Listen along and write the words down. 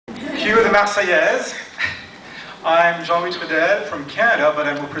you the Marseillaise. I'm Jean-Louis Trudel from Canada, but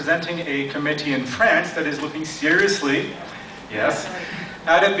I'm representing a committee in France that is looking seriously, yes,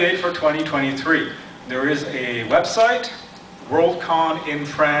 at a bid for 2023. There is a website,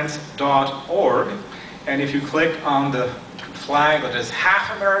 worldconinfrance.org, and if you click on the flag that is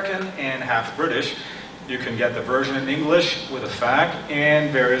half American and half British, you can get the version in English with a fact and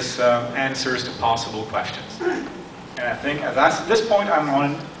various answers to possible questions. And I think at this point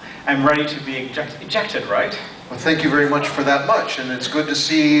I'm ready to be ejected, right? Well, thank you very much for that much, and it's good to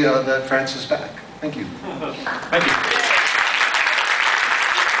see that France is back. Thank you. Thank you.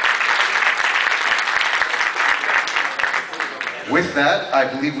 With that,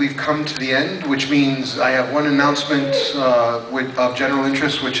 I believe we've come to the end, which means I have one announcement of general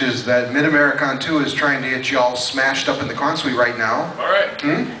interest, which is that Mid-Americon 2 is trying to get you all smashed up in the console right now. All right.